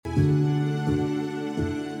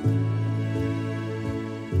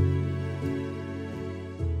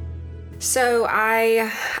So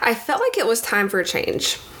I felt like it was time for a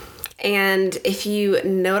change. And if you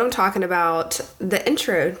know what I'm talking about, the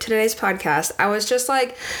intro to today's podcast, I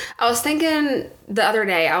was thinking the other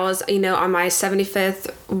day, I was, on my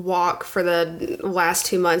 75th walk for the last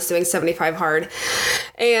 2 months doing 75 hard.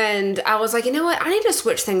 And I was like, you know what? I need to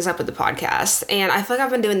switch things up with the podcast. And I feel like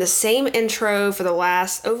I've been doing the same intro for the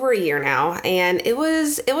last over a year now. And it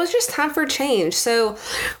was just time for a change. So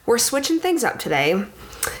we're switching things up today.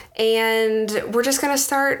 And we're just going to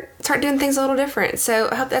start doing things a little different. So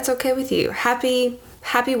I hope that's okay with you. Happy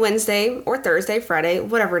Wednesday or Thursday, Friday,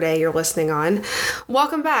 whatever day you're listening on.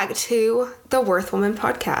 Welcome back to the Worth Woman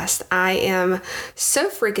podcast. I am so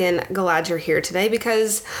freaking glad you're here today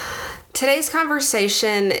because today's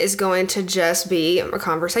conversation is going to just be a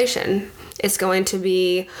conversation. It's going to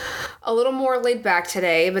be a little more laid back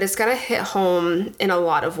today, but it's going to hit home in a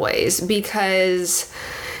lot of ways because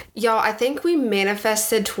y'all, I think we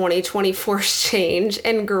manifested 2024's change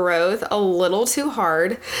and growth a little too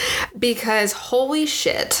hard because holy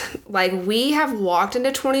shit, like we have walked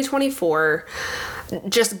into 2024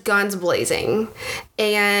 just guns blazing.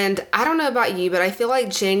 And I don't know about you, but I feel like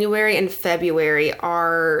January and February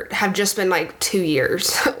have just been like 2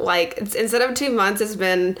 years. Like instead of 2 months, it's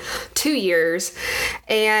been 2 years.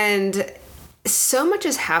 And so much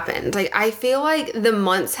has happened. Like, I feel like the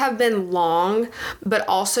months have been long, but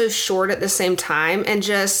also short at the same time. And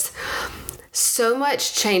just so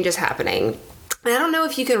much change is happening. And I don't know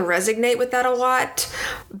if you can resonate with that a lot,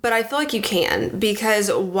 but I feel like you can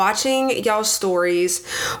because watching y'all's stories,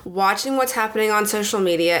 watching what's happening on social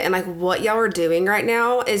media and like what y'all are doing right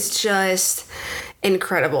now is just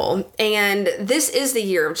incredible. And this is the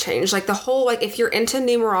year of change. Like the whole, like if you're into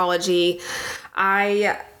numerology,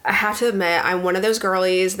 I have to admit, I'm one of those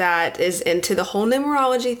girlies that is into the whole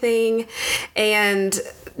numerology thing. And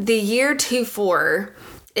the year 24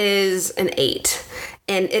 is an 8.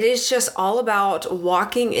 And it is just all about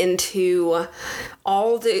walking into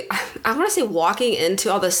walking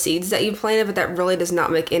into all the seeds that you planted, but that really does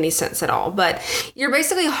not make any sense at all. But you're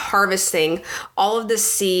basically harvesting all of the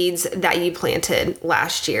seeds that you planted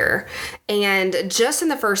last year. And just in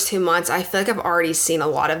the first 2 months, I feel like I've already seen a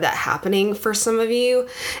lot of that happening for some of you.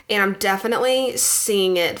 And I'm definitely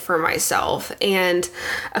seeing it for myself. And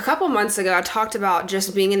a couple months ago, I talked about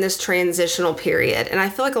just being in this transitional period. And I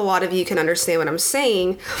feel like a lot of you can understand what I'm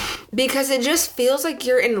saying because it just feels like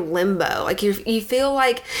you're in limbo. Like you feel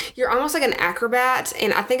like you're almost like an acrobat.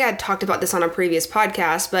 And I think I had talked about this on a previous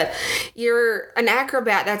podcast, but you're an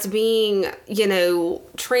acrobat that's being,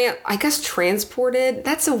 transported.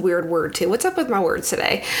 That's a weird word too. What's up with my words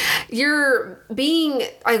today? You're being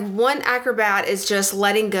like one acrobat is just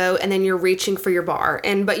letting go and then you're reaching for your bar.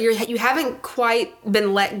 But you haven't quite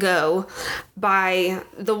been let go by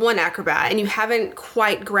the one acrobat and you haven't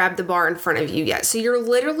quite grabbed the bar in front of you yet. So you're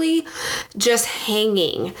literally just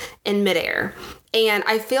hanging in midair. And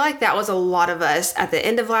I feel like that was a lot of us at the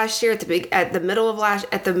end of last year, at the middle of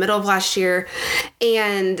last year.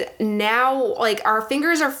 And now like our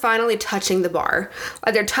fingers are finally touching the bar.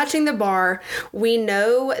 Like they're touching the bar. We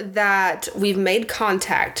know that we've made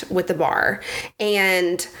contact with the bar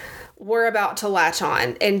and we're about to latch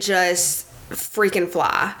on and just freaking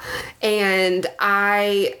fly. And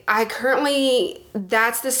I currently,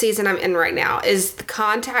 that's the season I'm in right now, is the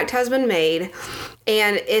contact has been made.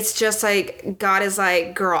 And it's just like, God is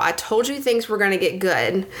like, girl, I told you things were going to get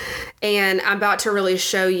good. And I'm about to really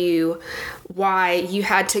show you why you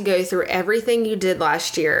had to go through everything you did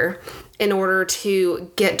last year in order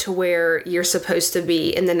to get to where you're supposed to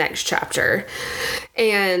be in the next chapter.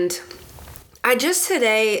 And I just had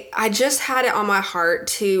it on my heart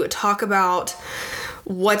to talk about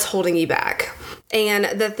what's holding you back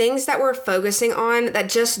and the things that we're focusing on that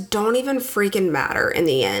just don't even freaking matter in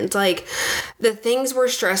the end. Like the things we're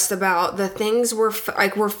stressed about, the things we're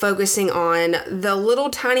focusing on, the little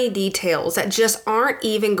tiny details that just aren't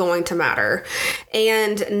even going to matter.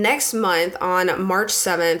 And next month on March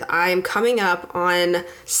 7th, I'm coming up on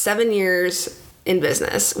 7 years in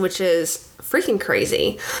business, which is freaking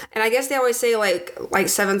crazy. And I guess they always say like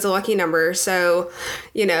 7's a lucky number. So,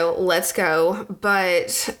 let's go. But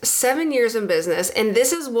 7 years in business. And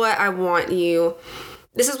this is what I want to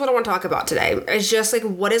talk about today. It's just like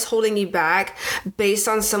what is holding you back based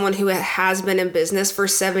on someone who has been in business for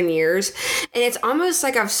 7 years. And it's almost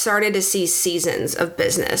like I've started to see seasons of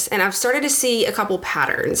business and I've started to see a couple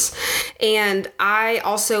patterns. And I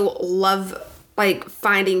also love like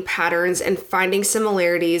finding patterns and finding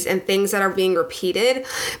similarities and things that are being repeated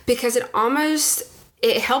because it almost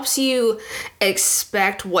it helps you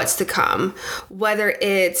expect what's to come, whether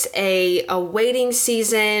it's a waiting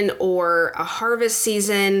season or a harvest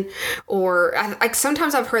season, or like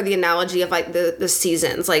sometimes I've heard the analogy of like the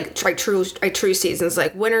seasons, like true seasons,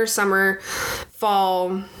 like winter, summer,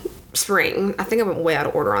 fall, spring. I think I'm way out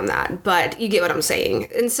of order on that, but you get what I'm saying.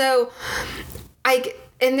 And so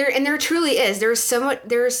there truly is. There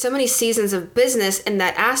are so many seasons of business in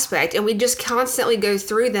that aspect, and we just constantly go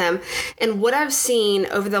through them. And what I've seen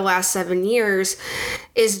over the last 7 years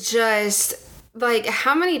is just like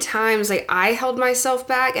how many times like I held myself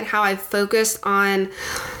back and how I focused on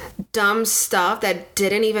dumb stuff that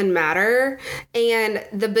didn't even matter, and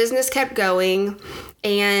the business kept going,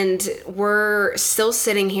 and we're still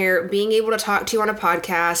sitting here being able to talk to you on a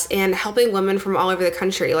podcast and helping women from all over the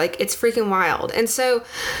country. Like, it's freaking wild. And so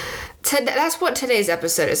that's what today's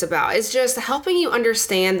episode is about, is just helping you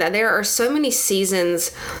understand that there are so many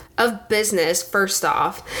seasons of business, first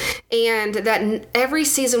off, and that every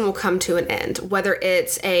season will come to an end, whether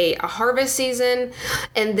it's a harvest season,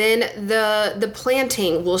 and then the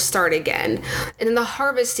planting will start again, and then the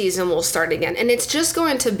harvest season will start again. And it's just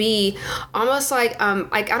going to be almost like I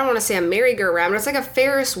don't want to say a merry-go-round, but it's like a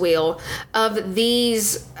Ferris wheel of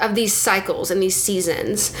these cycles and these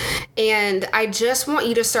seasons. And I just want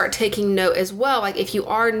you to start taking note as well. Like, if you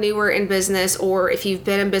are newer in business, or if you've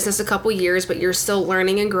been in business a couple years, but you're still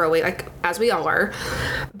learning and growing, like as we all are,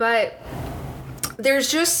 but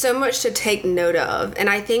there's just so much to take note of. And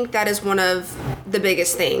I think that is one of the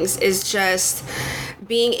biggest things, is just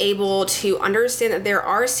being able to understand that there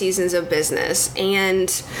are seasons of business, and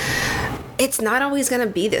it's not always going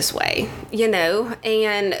to be this way, you know?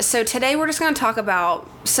 And so today we're just going to talk about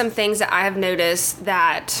some things that I have noticed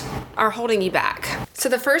that are holding you back. So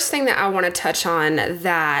the first thing that I want to touch on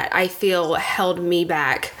that I feel held me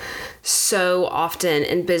back so often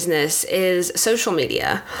in business is social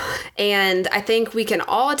media. And I think we can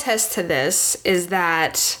all attest to this, is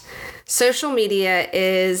that social media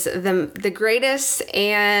is the greatest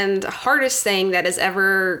and hardest thing that has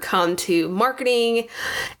ever come to marketing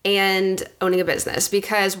and owning a business.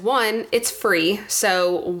 Because one, it's free,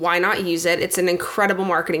 so why not use it? It's an incredible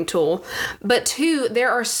marketing tool. But two,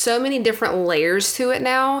 there are so many different layers to it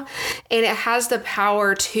now, and it has the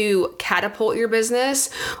power to catapult your business,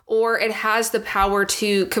 or it has the power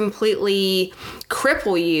to completely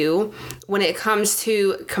cripple you when it comes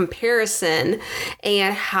to comparison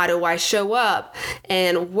and how do I show up,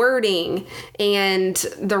 and wording, and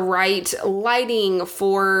the right lighting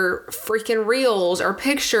for freaking reels or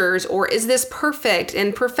pictures, or is this perfect,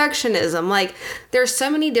 and perfectionism. Like, there's so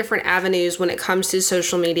many different avenues when it comes to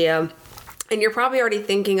social media. And you're probably already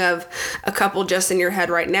thinking of a couple just in your head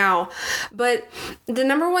right now. But the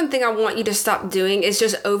number one thing I want you to stop doing is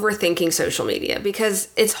just overthinking social media, because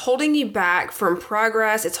it's holding you back from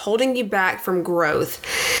progress. It's holding you back from growth.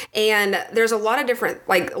 And there's a lot of different,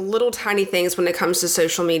 like, little tiny things when it comes to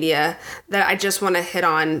social media that I just want to hit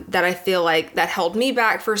on, that I feel like that held me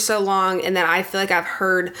back for so long, and that I feel like I've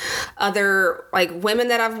heard other, like, women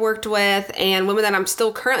that I've worked with and women that I'm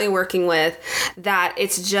still currently working with, that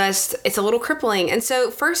it's a little crippling. And so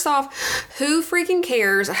first off, who freaking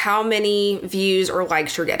cares how many views or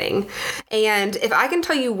likes you're getting? And if I can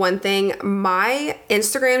tell you one thing, my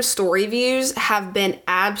Instagram story views have been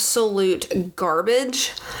absolute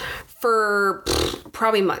garbage for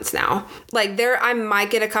probably months now. Like, I might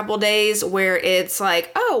get a couple days where it's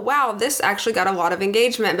like, oh wow, this actually got a lot of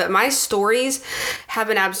engagement, but my stories have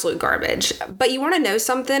been absolute garbage. But you want to know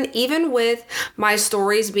something? Even with my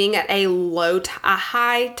stories being at a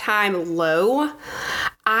high time low,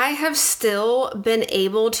 I have still been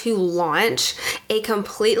able to launch a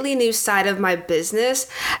completely new side of my business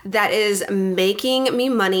that is making me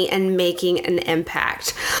money and making an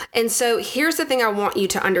impact. And so here's the thing I want you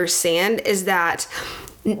to understand, is that,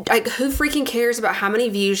 like, who freaking cares about how many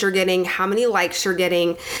views you're getting, how many likes you're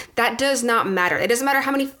getting? That does not matter. It doesn't matter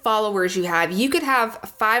how many followers you have. You could have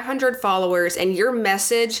 500 followers and your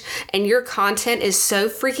message and your content is so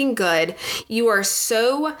freaking good. You are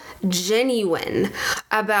so genuine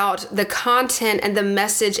about the content and the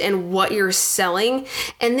message and what you're selling.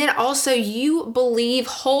 And then also you believe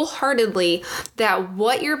wholeheartedly that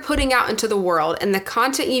what you're putting out into the world and the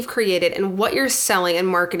content you've created and what you're selling and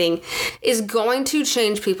marketing is going to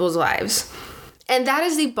change people's lives. And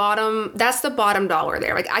that's the bottom dollar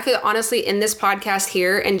there. Like, I could honestly end this podcast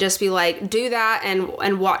here and just be like, do that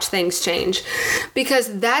and watch things change,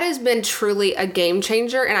 because that has been truly a game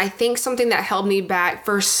changer. And I think something that held me back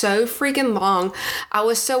for so freaking long. I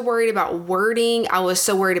was so worried about wording. I was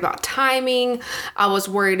so worried about timing. I was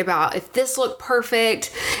worried about if this looked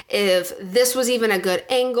perfect, if this was even a good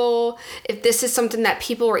angle, if this is something that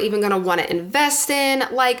people are even going to want to invest in,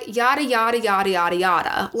 like yada, yada, yada, yada,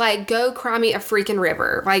 yada. Like, go cry me a freaking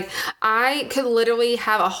river. Like, I could literally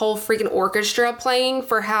have a whole freaking orchestra playing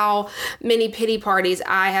for how many pity parties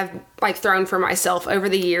I have like thrown for myself over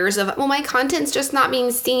the years of, well, my content's just not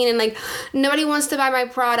being seen and like nobody wants to buy my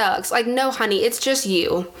products. Like, no, honey, it's just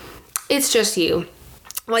you. It's just you.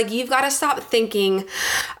 Like, you've got to stop thinking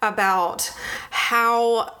about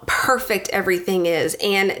how perfect everything is,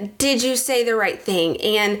 and did you say the right thing,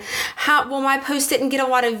 and how, well, my post didn't get a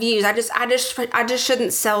lot of views. I just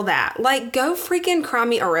shouldn't sell that. Like, go freaking cry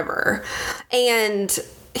me a river. And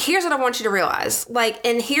here's what I want you to realize. Like,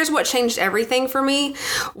 and here's what changed everything for me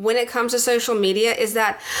when it comes to social media is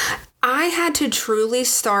that I had to truly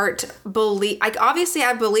start obviously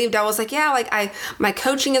I believed, I was like, yeah, like my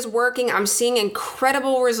coaching is working. I'm seeing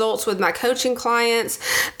incredible results with my coaching clients.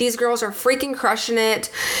 These girls are freaking crushing it.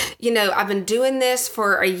 You know, I've been doing this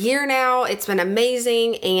for a year now. It's been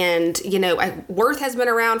amazing. And, you know, Worth has been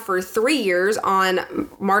around for 3 years on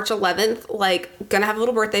March 11th, like gonna have a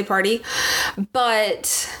little birthday party.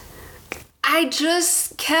 But I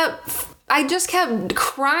just kept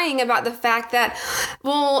crying about the fact that,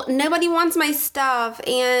 well, nobody wants my stuff,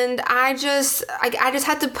 and I just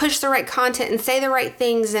had to push the right content and say the right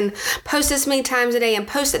things and post this many times a day and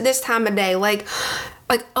post at this time of day. Like,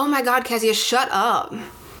 oh my God, Kezia, shut up.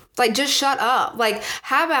 Like, just shut up. Like,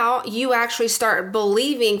 how about you actually start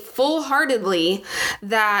believing full-heartedly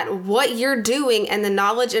that what you're doing and the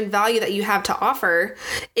knowledge and value that you have to offer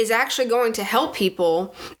is actually going to help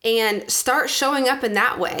people, and start showing up in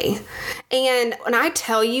that way. And when I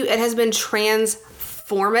tell you, it has been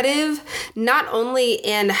transformative, not only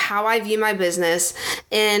in how I view my business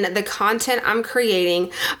and the content I'm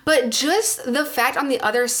creating, but just the fact on the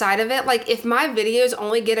other side of it, like, if my videos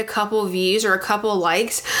only get a couple views or a couple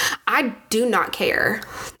likes, I do not care.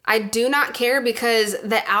 I do not care, because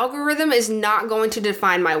the algorithm is not going to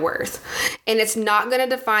define my worth, and it's not going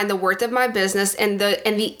to define the worth of my business and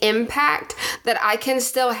the impact that I can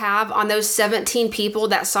still have on those 17 people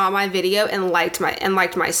that saw my video and liked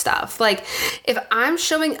my stuff. Like, if I'm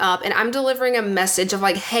showing up and I'm delivering a message of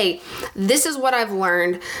like, hey, this is what I've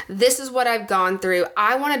learned, this is what I've gone through,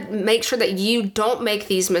 I want to make sure that you don't make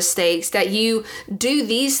these mistakes, that you do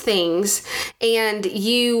these things, and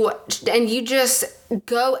you just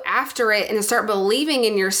go after it and start believing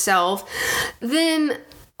in yourself, then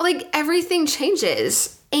like everything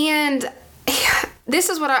changes. And this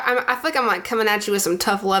is what I feel like I'm like coming at you with some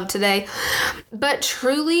tough love today, but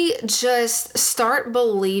truly just start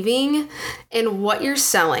believing in what you're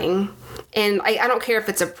selling. And I don't care if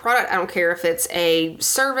it's a product, I don't care if it's a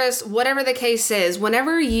service, whatever the case is,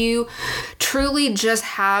 whenever you truly just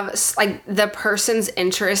have like the person's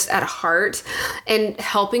interest at heart and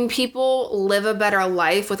helping people live a better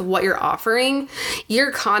life with what you're offering,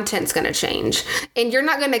 your content's going to change. And you're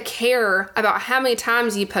not going to care about how many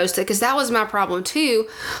times you post it, because that was my problem too,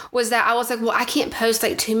 was that I was like, well, I can't post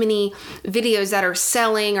like too many videos that are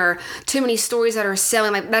selling or too many stories that are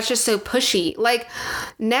selling. Like, that's just so pushy. Like,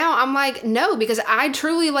 now I'm like, no, because I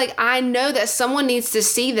truly I know that someone needs to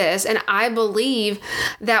see this, and I believe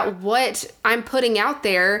that what I'm putting out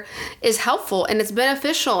there is helpful and it's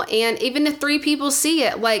beneficial. And even if 3 people see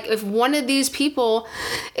it, like if one of these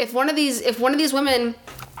women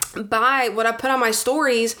buy what I put on my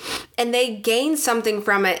stories and they gain something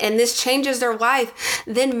from it and this changes their life,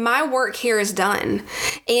 then my work here is done.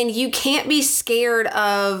 And you can't be scared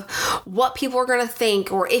of what people are going to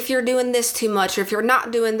think, or if you're doing this too much, or if you're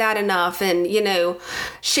not doing that enough, and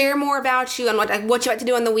share more about you and what you like to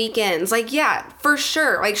do on the weekends. Like, yeah, for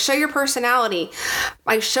sure. Like, show your personality,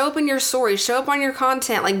 like show up in your stories, show up on your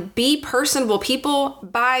content, like be personable. People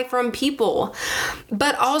buy from people,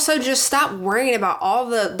 but also just stop worrying about all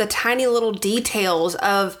the tiny little details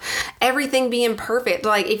of everything being perfect.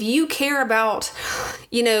 Like, if you care about,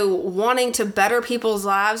 wanting to better people's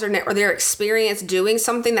lives or their experience doing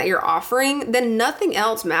something that you're offering, then nothing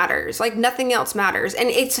else matters. Like nothing else matters. And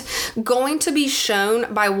it's going to be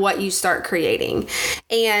shown by what you start creating.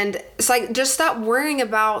 And it's like, just stop worrying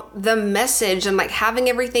about the message and like having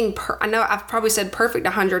everything. I know I've probably said perfect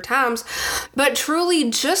 100 times, but truly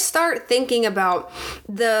just start thinking about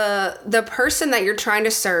the person that you're trying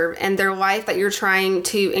to serve and their life that you're trying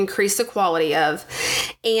to increase the quality of.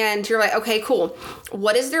 And you're like, okay, cool.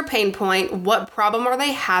 What is their pain point? What problem are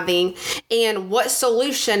they having? And what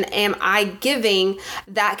solution am I giving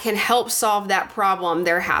that can help solve that problem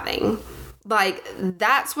they're having? Like,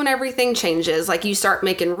 that's when everything changes. Like, you start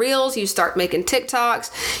making reels, you start making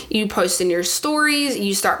TikToks, you post in your stories,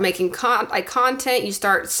 you start making content, you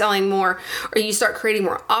start selling more, or you start creating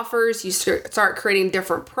more offers, you start creating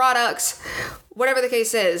different products. Whatever the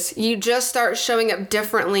case is, you just start showing up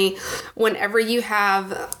differently whenever you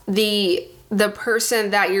have the person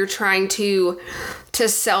that you're trying to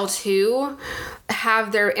sell to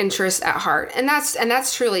have their interests at heart. And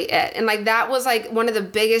that's truly it. And like, that was like one of the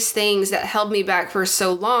biggest things that held me back for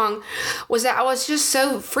so long, was that I was just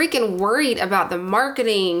so freaking worried about the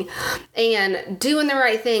marketing and doing the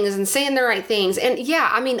right things and saying the right things. And yeah,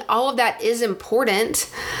 I mean, all of that is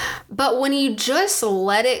important, but when you just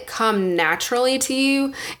let it come naturally to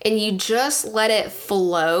you and you just let it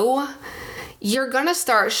flow, you're going to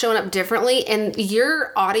start showing up differently, and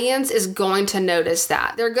your audience is going to notice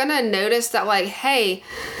that. They're going to notice that, like, hey,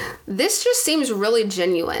 this just seems really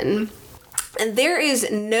genuine. And there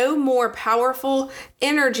is no more powerful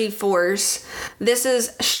energy force. This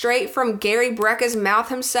is straight from Gary Brecka's mouth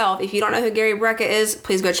himself. If you don't know who Gary Brecka is,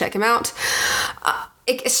 please go check him out.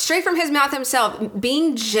 It's straight from his mouth himself.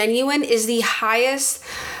 Being genuine is the highest,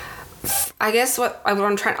 I guess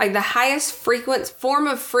the highest form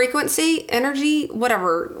of frequency, energy,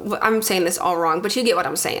 whatever. I'm saying this all wrong, but you get what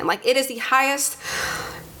I'm saying. Like, it is the highest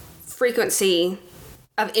frequency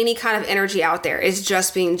of any kind of energy out there, is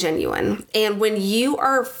just being genuine. And when you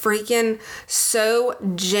are freaking so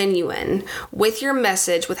genuine with your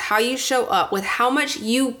message, with how you show up, with how much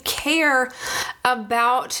you care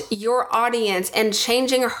about your audience and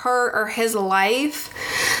changing her or his life,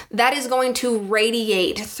 that is going to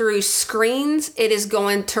radiate through screens. It is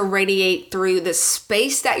going to radiate through the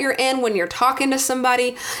space that you're in when you're talking to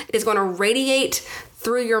somebody. It is going to radiate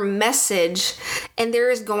through your message, and there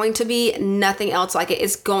is going to be nothing else like it.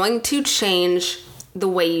 It's going to change the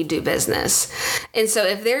way you do business. And so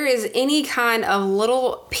if there is any kind of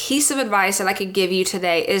little piece of advice that I could give you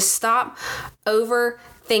today, is stop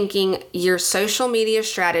overthinking your social media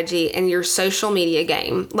strategy and your social media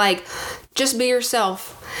game. Like, just be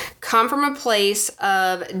yourself. Come from a place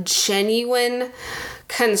of genuine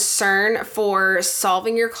concern for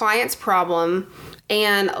solving your client's problem,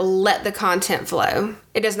 and let the content flow.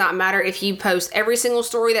 It does not matter if you post every single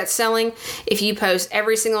story that's selling, if you post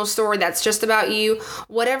every single story that's just about you,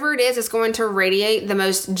 whatever it is, it's going to radiate the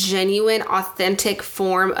most genuine, authentic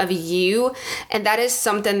form of you. And that is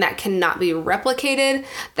something that cannot be replicated.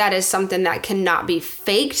 That is something that cannot be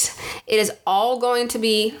faked. It is all going to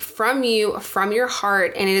be from you, from your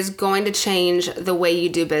heart, and it is going to change the way you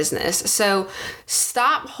do business. So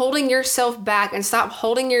stop holding yourself back and stop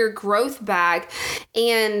holding your growth back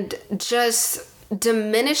and just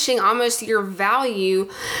diminishing almost your value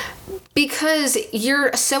because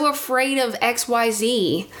you're so afraid of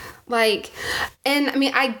XYZ. Like, and I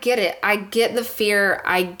mean, I get it. I get the fear.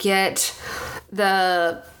 I get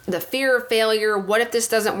the fear of failure. What if this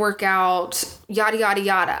doesn't work out? Yada, yada,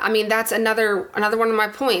 yada. I mean, that's another one of my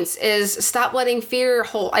points is stop letting fear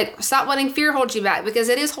hold you back, because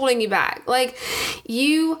it is holding you back. Like,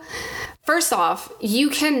 first off, you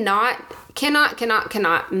cannot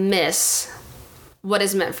miss what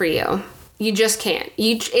is meant for you. You just can't.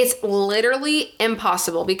 It's literally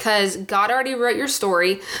impossible, because God already wrote your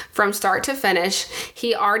story from start to finish.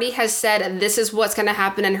 He already has said, this is what's going to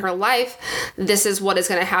happen in her life. This is what is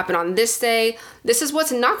going to happen on this day. This is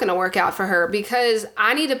what's not going to work out for her, because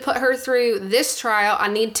I need to put her through this trial. I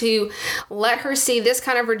need to let her see this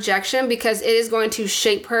kind of rejection, because it is going to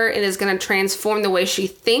shape her. It is going to transform the way she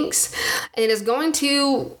thinks. And it is going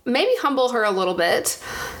to maybe humble her a little bit.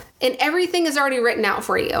 And everything is already written out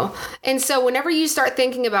for you. And so whenever you start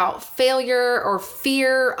thinking about failure or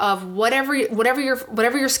fear of whatever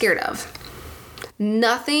you're scared of,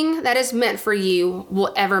 nothing that is meant for you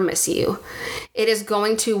will ever miss you. It is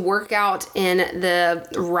going to work out in the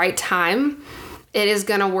right time. It is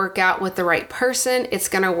going to work out with the right person. It's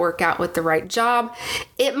going to work out with the right job.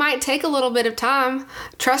 It might take a little bit of time.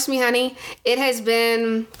 Trust me, honey. It has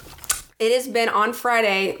been It has been on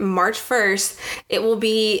Friday, March 1st. It will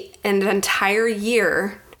be an entire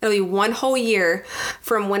year. It'll be one whole year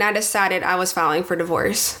from when I decided I was filing for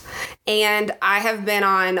divorce. And I have been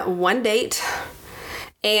on one date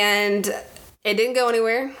and it didn't go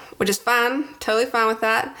anywhere, which is fine. Totally fine with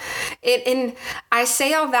that. And I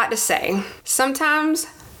say all that to say, sometimes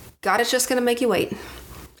God is just going to make you wait.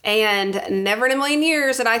 And never in a million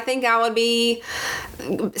years did I think I would be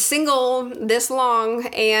single this long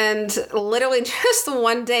and literally just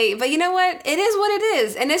one date. But you know what? It is what it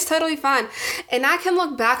is, and it's totally fine. And I can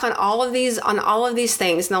look back on all of these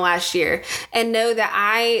things in the last year and know that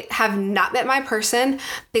I have not met my person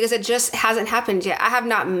because it just hasn't happened yet. I have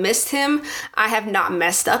not missed him. I have not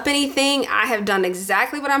messed up anything. I have done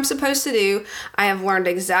exactly what I'm supposed to do. I have learned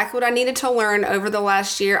exactly what I needed to learn over the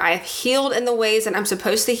last year. I have healed in the ways that I'm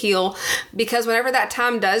supposed to heal, because whenever that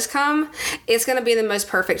time does come, it's going to be the most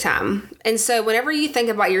perfect time. And so whenever you think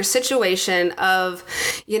about your situation of,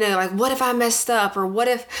 like, what if I messed up, or what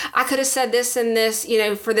if I could have said this and this,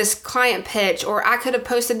 for this client pitch, or I could have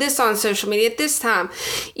posted this on social media at this time,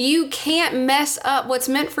 you can't mess up what's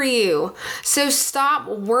meant for you. So stop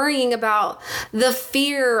worrying about the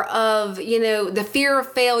fear of, the fear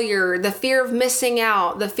of failure, the fear of missing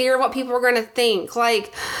out, the fear of what people are going to think.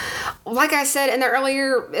 Like I said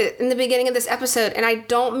in the beginning of this episode, and I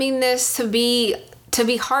don't mean this to be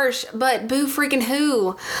harsh, but boo freaking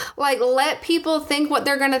who? Like, let people think what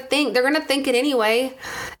they're going to think. They're going to think it anyway.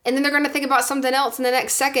 And then they're going to think about something else in the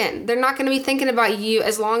next second. They're not going to be thinking about you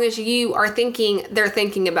as long as you are thinking they're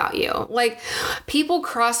thinking about you. Like, people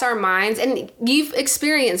cross our minds, and you've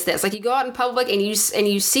experienced this. Like, you go out in public and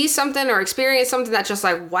you see something or experience something that's just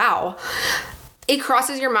like, wow. It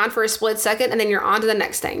crosses your mind for a split second, and then you're on to the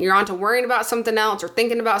next thing. You're on to worrying about something else or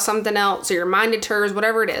thinking about something else, or your mind deters,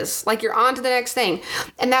 whatever it is. Like, you're on to the next thing.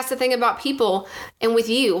 And that's the thing about people and with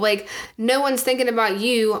you. Like, no one's thinking about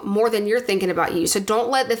you more than you're thinking about you. So don't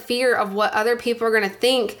let the fear of what other people are going to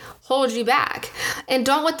think hold you back. And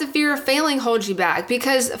don't let the fear of failing hold you back,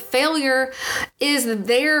 because failure is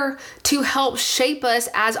there to help shape us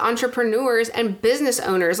as entrepreneurs and business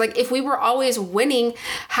owners. Like, if we were always winning,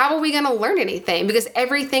 how are we going to learn anything? Because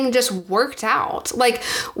everything just worked out. Like,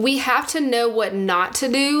 we have to know what not to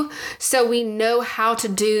do so we know how to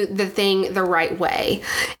do the thing the right way.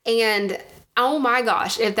 And oh my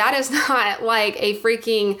gosh, if that is not like a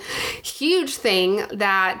freaking huge thing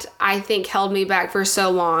that I think held me back for so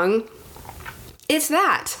long, it's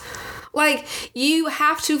that. Like, you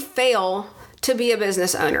have to fail to be a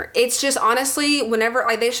business owner. It's just, honestly, whenever,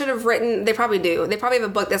 like, they should have written, they probably do. They probably have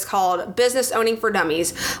a book that's called Business Owning for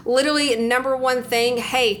Dummies. Literally, number one thing,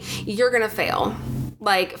 hey, you're going to fail.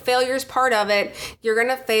 Like, failure is part of it. You're going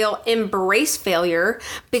to fail. Embrace failure,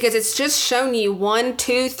 because it's just shown you 1,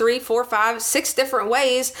 2, 3, 4, 5, 6 different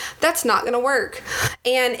ways that's not going to work.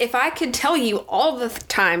 And if I could tell you all the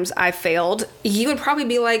times I failed, you would probably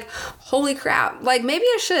be like, holy crap. Like, maybe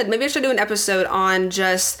I should do an episode on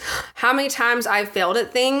just how many times I failed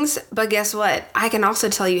at things. But guess what? I can also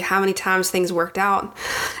tell you how many times things worked out.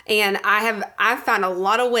 And I've found a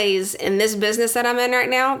lot of ways in this business that I'm in right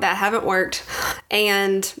now that haven't worked. And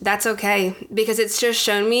that's okay, because it's just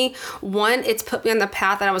shown me, 1, it's put me on the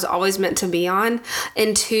path that I was always meant to be on.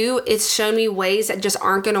 And 2, it's shown me ways that just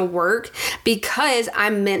aren't going to work because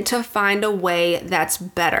I'm meant to find a way that's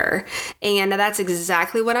better. And that's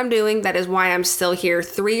exactly what I'm doing. That is why I'm still here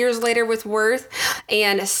 3 years later with Worth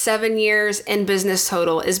and 7 years in business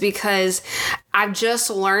total, is because I've just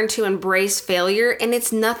learned to embrace failure, and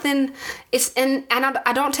it's nothing, and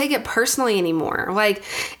I don't take it personally anymore. Like,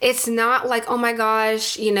 it's not like, oh my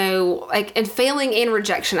gosh, like, and failing and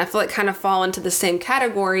rejection, I feel like kind of fall into the same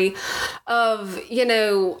category of,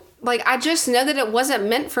 like, I just know that it wasn't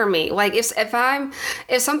meant for me. Like,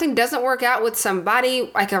 if something doesn't work out with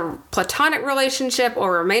somebody, like a platonic relationship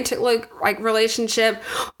or romantic relationship,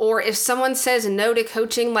 or if someone says no to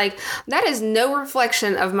coaching, like, that is no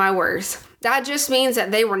reflection of my worth. That just means that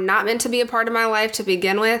they were not meant to be a part of my life to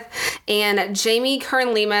begin with. And Jamie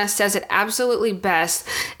Kern-Lima says it absolutely best,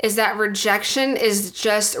 is that rejection is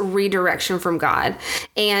just redirection from God.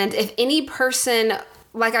 And if any person,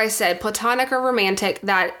 like I said, platonic or romantic,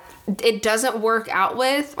 that it doesn't work out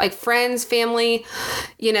with, like friends, family,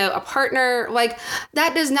 a partner, like,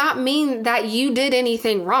 that does not mean that you did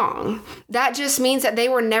anything wrong. That just means that they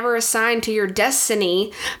were never assigned to your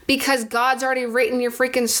destiny, because God's already written your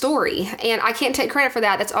freaking story. And I can't take credit for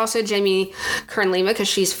that. That's also Jamie Kern-Lima, because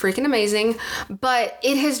she's freaking amazing. But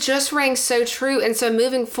it has just rang so true. And so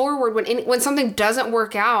moving forward, when something doesn't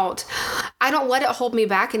work out, I don't let it hold me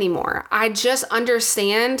back anymore. I just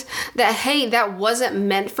understand that, hey, that wasn't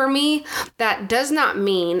meant for me. That does not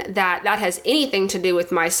mean that that has anything to do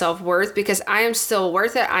with my self-worth, because I am still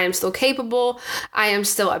worth it. I am still capable. I am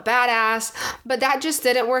still a badass, but that just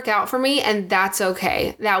didn't work out for me, and that's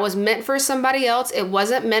okay. That was meant for somebody else. It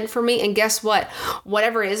wasn't meant for me. And guess what?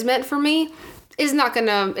 Whatever is meant for me is not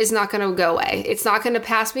gonna go away. It's not gonna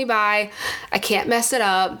pass me by. I can't mess it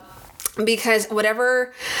up. Because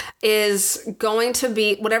whatever is going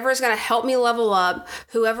to help me level up,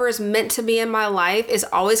 whoever is meant to be in my life is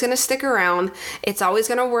always going to stick around. It's always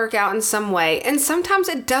going to work out in some way. And sometimes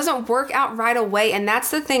it doesn't work out right away. And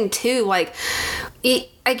that's the thing too. Like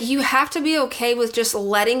you have to be okay with just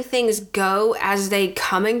letting things go as they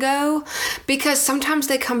come and go, because sometimes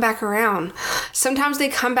they come back around. Sometimes they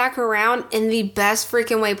come back around in the best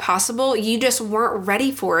freaking way possible. You just weren't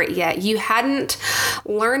ready for it yet. You hadn't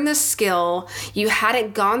learned the skill. You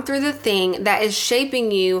hadn't gone through the thing that is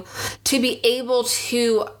shaping you to be able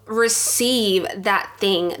to receive that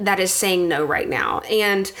thing that is saying no right now.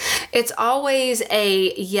 And it's always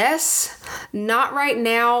a yes, not right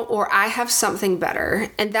now, or I have something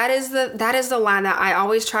better. And that is the line that I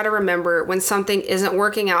always try to remember when something isn't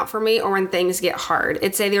working out for me or when things get hard.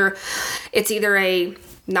 It's either a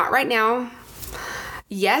not right now,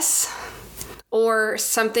 yes, or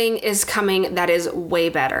something is coming that is way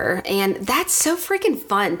better. And that's so freaking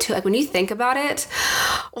fun too. Like when you think about it,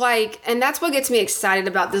 and that's what gets me excited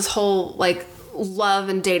about this whole love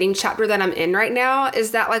and dating chapter that I'm in right now,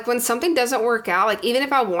 is that when something doesn't work out, even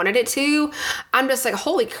if I wanted it to, I'm just like,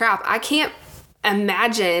 holy crap, I can't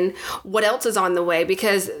imagine what else is on the way,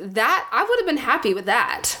 because that I would have been happy with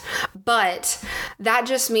that. But that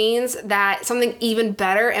just means that something even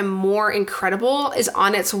better and more incredible is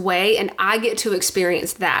on its way, and I get to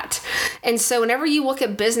experience that. And so whenever you look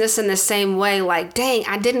at business in the same way, dang,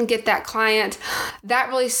 I didn't get that client. That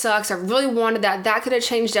really sucks. I really wanted that. That could have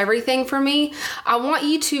changed everything for me. I want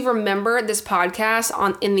you to remember this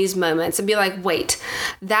podcast in these moments and be like, wait,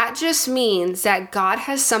 that just means that God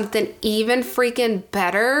has something even freaking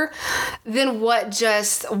better than what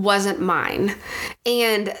just wasn't mine.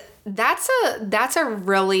 And that's a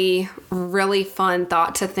really, really fun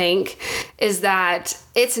thought to think, is that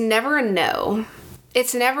it's never a no.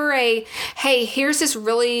 It's never a, hey, here's this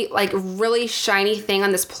really shiny thing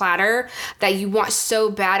on this platter that you want so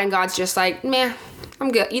bad, and God's just like, meh,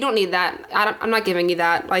 I'm good. You don't need that. I'm not giving you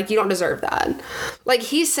that. You don't deserve that.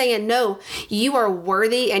 He's saying, no, you are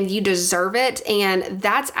worthy and you deserve it. And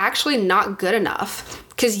that's actually not good enough,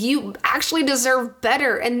 because you actually deserve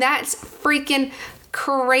better. And that's freaking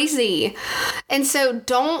crazy. And so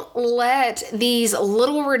don't let these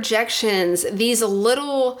little rejections, these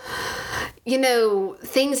little,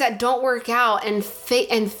 things that don't work out and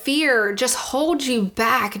fear just hold you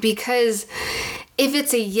back, because if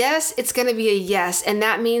it's a yes, it's going to be a yes. And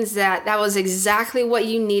that means that was exactly what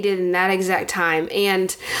you needed in that exact time.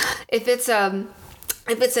 And if it's a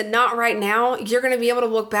not right now, you're going to be able to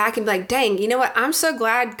look back and be like, dang, you know what? I'm so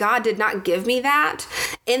glad God did not give me that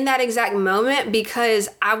in that exact moment, because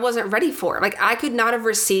I wasn't ready for it. I could not have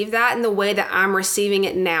received that in the way that I'm receiving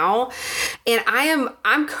it now. And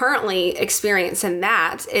I'm currently experiencing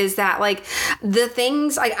that, is that the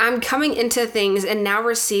things, I'm coming into things and now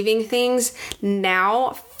receiving things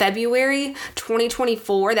now, February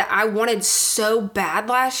 2024, that I wanted so bad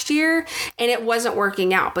last year, and it wasn't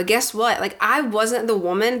working out. But guess what? I wasn't the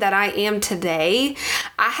woman that I am today.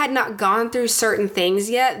 I had not gone through certain things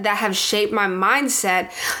yet that have shaped my mindset,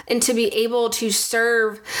 and to be able to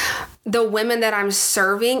serve the women that I'm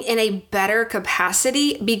serving in a better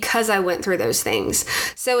capacity because I went through those things.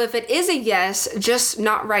 So if it is a yes, just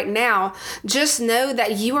not right now, just know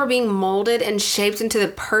that you are being molded and shaped into the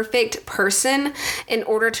perfect person in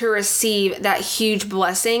order to receive that huge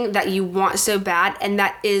blessing that you want so bad, and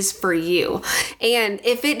that is for you. And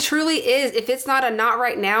if it truly is, if it's not a not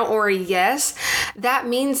right now or a yes, that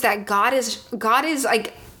means that God is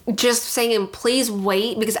just saying, please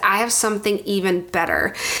wait, because I have something even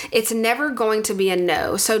better. It's never going to be a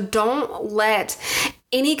no. So don't let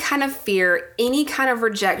any kind of fear, any kind of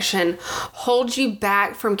rejection hold you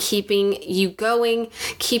back from keeping you going,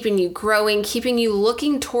 keeping you growing, keeping you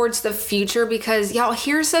looking towards the future. Because y'all,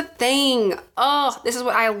 here's the thing. Oh, this is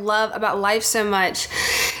what I love about life so much,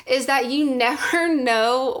 is that you never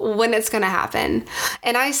know when it's going to happen.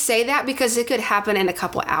 And I say that because it could happen in a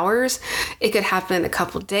couple hours. It could happen in a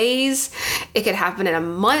couple days. It could happen in a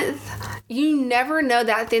month. you never know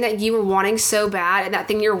that thing that you were wanting so bad and that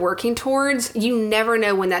thing you're working towards, you never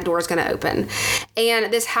know when that door is going to open.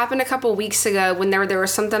 And this happened a couple weeks ago when there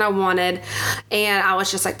was something I wanted, and I was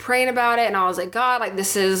just like praying about it, and I was like, God, like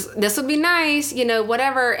this would be nice,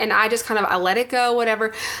 whatever. And I just I let it go,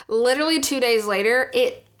 whatever. Literally 2 days later,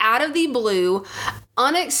 it out of the blue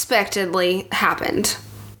unexpectedly happened.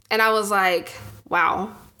 And I was like,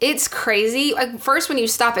 wow. It's crazy. Like, first, when you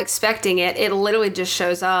stop expecting it, it literally just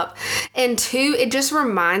shows up. And two, it just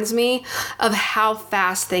reminds me of how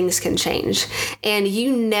fast things can change. And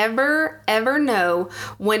you never, ever know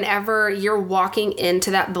whenever you're walking into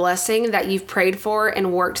that blessing that you've prayed for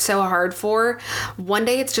and worked so hard for, one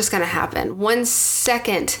day it's just going to happen. 1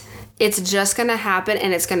 second, it's just going to happen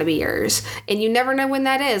and it's going to be yours. And you never know when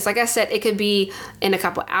that is. Like I said, it could be in a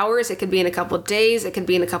couple hours. It could be in a couple days. It could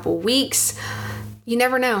be in a couple weeks. You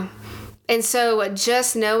never know. And so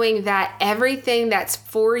just knowing that everything that's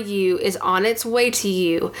for you is on its way to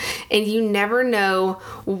you, and you never know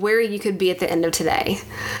where you could be at the end of today.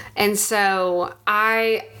 And so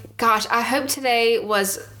I hope today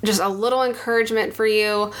was just a little encouragement for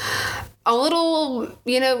you, a little,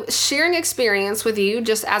 sharing experience with you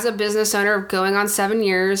just as a business owner of going on 7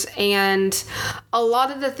 years, and a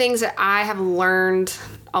lot of the things that I have learned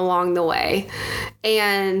along the way.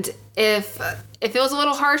 And if it was a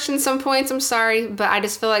little harsh in some points, I'm sorry, but I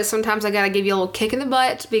just feel like sometimes I got to give you a little kick in the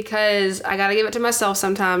butt because I got to give it to myself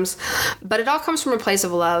sometimes. But it all comes from a place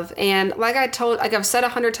of love. And like I've said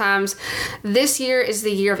 100 times, this year is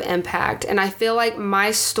the year of impact. And I feel like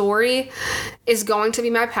my story is going to be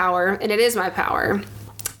my power, and it is my power.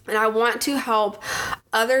 And I want to help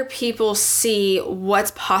other people see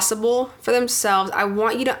what's possible for themselves. I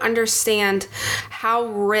want you to understand how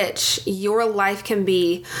rich your life can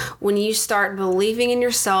be when you start believing in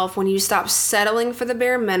yourself, when you stop settling for the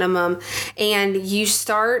bare minimum, and you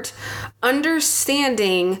start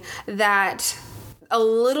understanding that a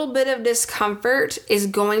little bit of discomfort is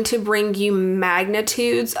going to bring you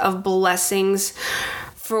magnitudes of blessings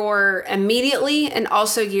for immediately and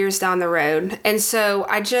also years down the road. And so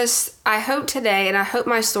I hope today, and I hope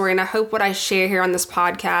my story, and I hope what I share here on this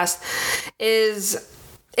podcast is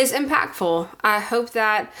impactful. I hope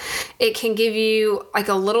that it can give you like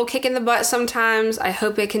a little kick in the butt sometimes. I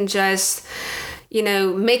hope it can just,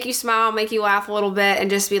 make you smile, make you laugh a little bit, and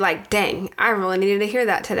just be like, dang, I really needed to hear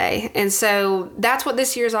that today. And so that's what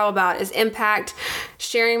this year is all about, is impact,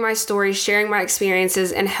 sharing my story, sharing my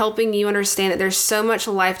experiences, and helping you understand that there's so much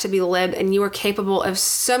life to be lived, and you are capable of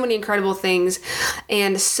so many incredible things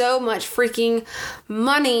and so much freaking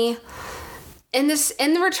money in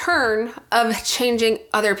the return of changing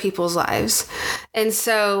other people's lives. And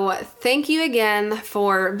so thank you again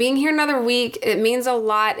for being here another week. It means a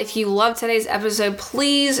lot. If you love today's episode,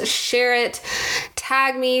 please share it,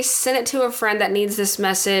 tag me, send it to a friend that needs this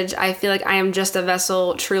message. I feel like I am just a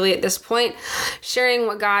vessel truly at this point, sharing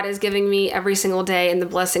what God is giving me every single day and the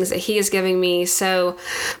blessings that He is giving me. So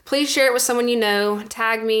please share it with someone you know,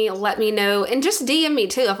 tag me, let me know, and just DM me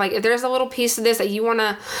too. If there's a little piece of this that you want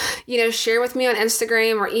to, share with me on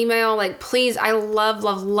Instagram or email, please, I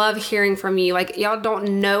love hearing from you. Y'all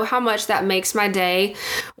don't know how much that makes my day.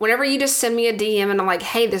 Whenever you just send me a DM and I'm like,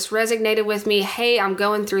 hey, this resonated with me. Hey, I'm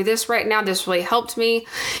going through this right now. This really helped me.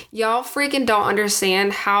 Y'all freaking don't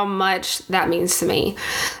understand how much that means to me.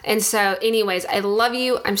 And so anyways, I love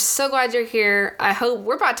you. I'm so glad you're here. I hope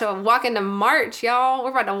we're about to walk into March, y'all.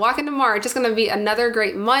 We're about to walk into March. It's going to be another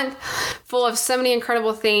great month full of so many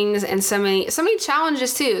incredible things and so many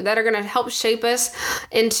challenges too that are going to help shape us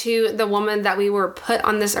into the woman that we were put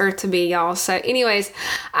on this earth to be, y'all. So anyways,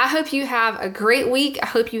 I hope you have a great week. I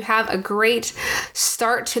hope you have a great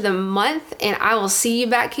start to the month, and I will see you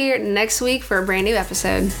back here next week for a brand new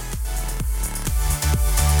episode.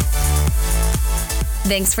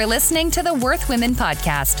 Thanks for listening to the Worth Women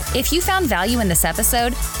podcast. If you found value in this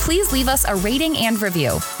episode, please leave us a rating and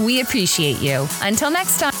review. We appreciate you. Until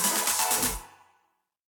next time.